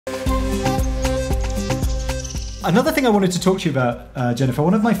Another thing I wanted to talk to you about, Jennifer,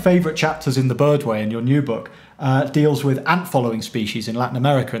 one of my favourite chapters in The Bird Way in your new book deals with ant-following species in Latin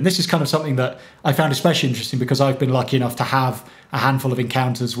America. And this is kind of something that I found especially interesting because I've been lucky enough to have a handful of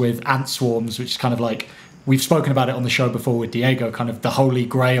encounters with ant swarms, which is kind of like, we've spoken about it on the show before with Diego, kind of the holy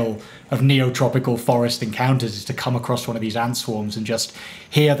grail of neotropical forest encounters is to come across one of these ant swarms and just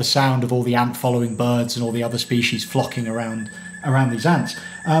hear the sound of all the ant-following birds and all the other species flocking around these ants.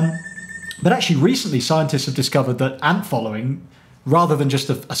 But actually, recently, scientists have discovered that ant following, rather than just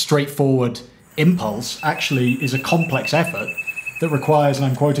a straightforward impulse, actually is a complex effort that requires, and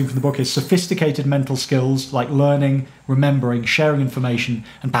I'm quoting from the book, is sophisticated mental skills like learning, remembering, sharing information,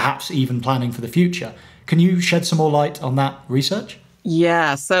 and perhaps even planning for the future. Can you shed some more light on that research?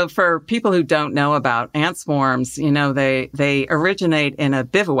 Yeah. So for people who don't know about ant swarms, they originate in a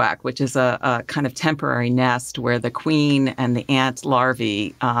bivouac, which is a kind of temporary nest where the queen and the ant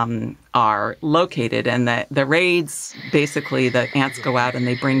larvae are located. And the raids, basically, the ants go out and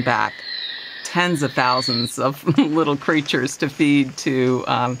they bring back tens of thousands of little creatures to feed to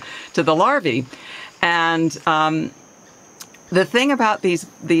the larvae. And the thing about these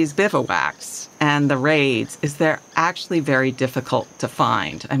bivouacs and the raids is they're actually very difficult to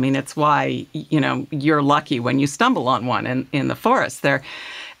find. I mean, it's why, you're lucky when you stumble on one in the forest there.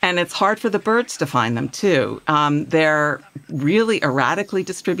 And it's hard for the birds to find them, too. They're really erratically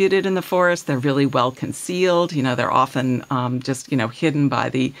distributed in the forest. They're really well concealed. They're often just, hidden by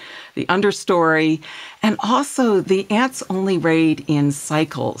the understory. And also, the ants only raid in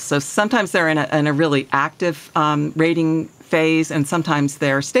cycles. So sometimes they're in a really active raiding phase, and sometimes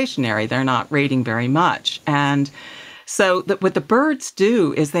they're stationary. They're not raiding very much. And so what the birds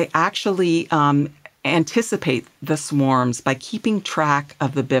do is they actually anticipate the swarms by keeping track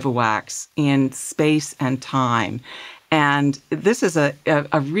of the bivouacs in space and time. And this is a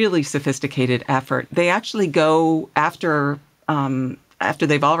really sophisticated effort. They actually go after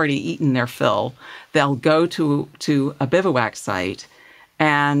they've already eaten their fill, they'll go to a bivouac site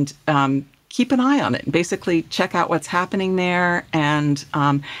and keep an eye on it and basically check out what's happening there. And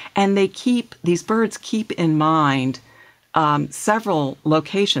these birds keep in mind several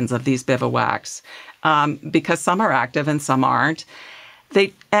locations of these bivouacs because some are active and some aren't.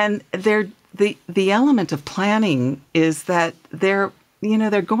 The element of planning is that they're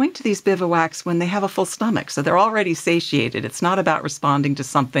going to these bivouacs when they have a full stomach. So they're already satiated. It's not about responding to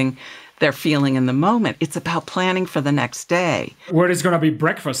something they're feeling in the moment. It's about planning for the next day. Where is going to be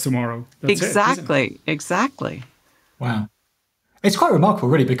breakfast tomorrow? That's Exactly. Wow. It's quite remarkable,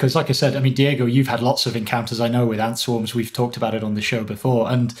 really, because like I said, I mean, Diego, you've had lots of encounters, I know, with ant swarms. We've talked about it on the show before.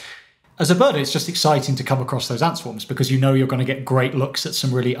 And as a bird, it's just exciting to come across those ant swarms because you're going to get great looks at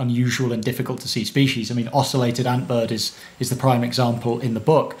some really unusual and difficult to see species. I mean, ocellated antbird is the prime example in the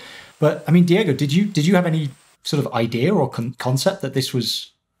book. But I mean, Diego, did you have any sort of idea or concept that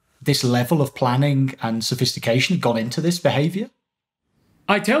this level of planning and sophistication had gone into this behavior?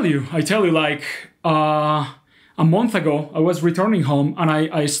 I tell you, like a month ago, I was returning home and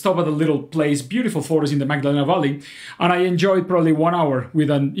I stopped at a little place, beautiful forest in the Magdalena Valley, and I enjoyed probably 1 hour with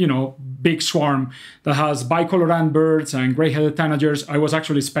a big swarm that has bicolor antbirds and gray-headed tanagers. I was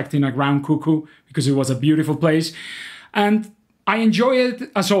actually expecting a ground cuckoo because it was a beautiful place. And I enjoy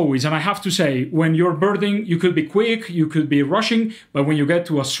it as always, and I have to say, when you're birding, you could be quick, you could be rushing, but when you get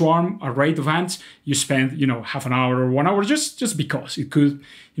to a swarm, a raid of ants, you spend, half an hour or 1 hour just because it could,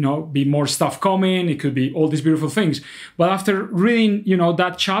 be more stuff coming, it could be all these beautiful things. But after reading,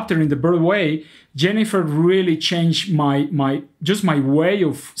 that chapter in The Bird Way, Jennifer really changed my way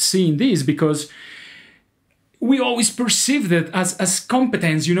of seeing this, because we always perceived it as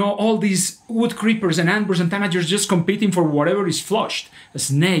competence, all these wood creepers and antbirds and tanagers just competing for whatever is flushed, a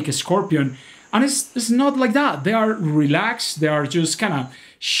snake, a scorpion. And it's not like that. They are relaxed. They are just kind of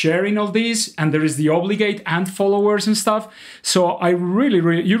sharing all this. And there is the obligate ant followers and stuff. So I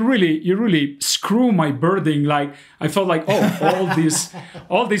really, you really screw my birding. Like, I felt like,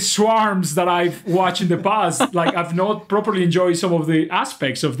 all these swarms that I've watched in the past, like I've not properly enjoyed some of the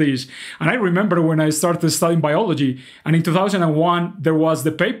aspects of this. And I remember when I started studying biology, and in 2001, there was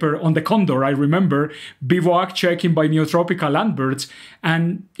the paper on the condor, I remember, bivouac checking by Neotropical antbirds.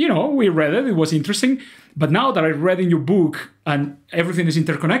 And, we read it, it was interesting. But now that I read in your book and everything is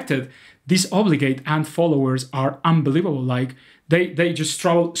interconnected, these obligate ant followers are unbelievable. Like, they just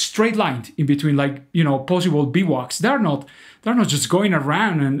travel straight lined in between, possible bivouacs. They're not just going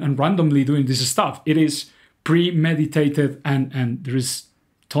around and randomly doing this stuff. It is premeditated, and there is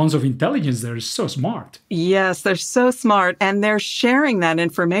tons of intelligence there. It's so smart. Yes, they're so smart, and they're sharing that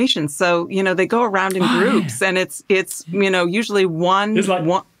information. So, they go around in groups, and it's usually one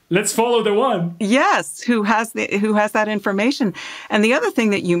Let's follow the one. Yes, who has that information. And the other thing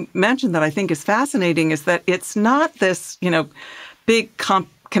that you mentioned that I think is fascinating is that it's not this, big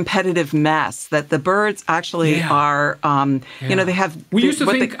competitive mess, that the birds actually are, they have... We used to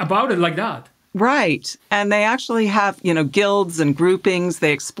think about it like that. Right. And they actually have, guilds and groupings.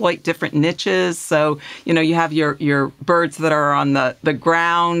 They exploit different niches. So, you have your birds that are on the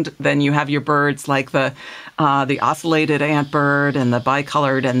ground. Then you have your birds like the ocellated antbird and the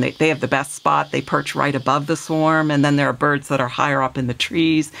bicolored, and they have the best spot. They perch right above the swarm. And then there are birds that are higher up in the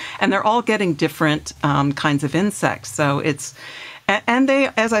trees. And they're all getting different kinds of insects. So it's... And they,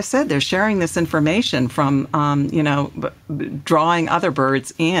 as I said, they're sharing this information from, drawing other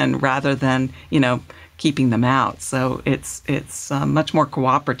birds in rather than, keeping them out. So it's much more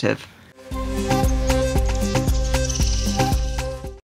cooperative.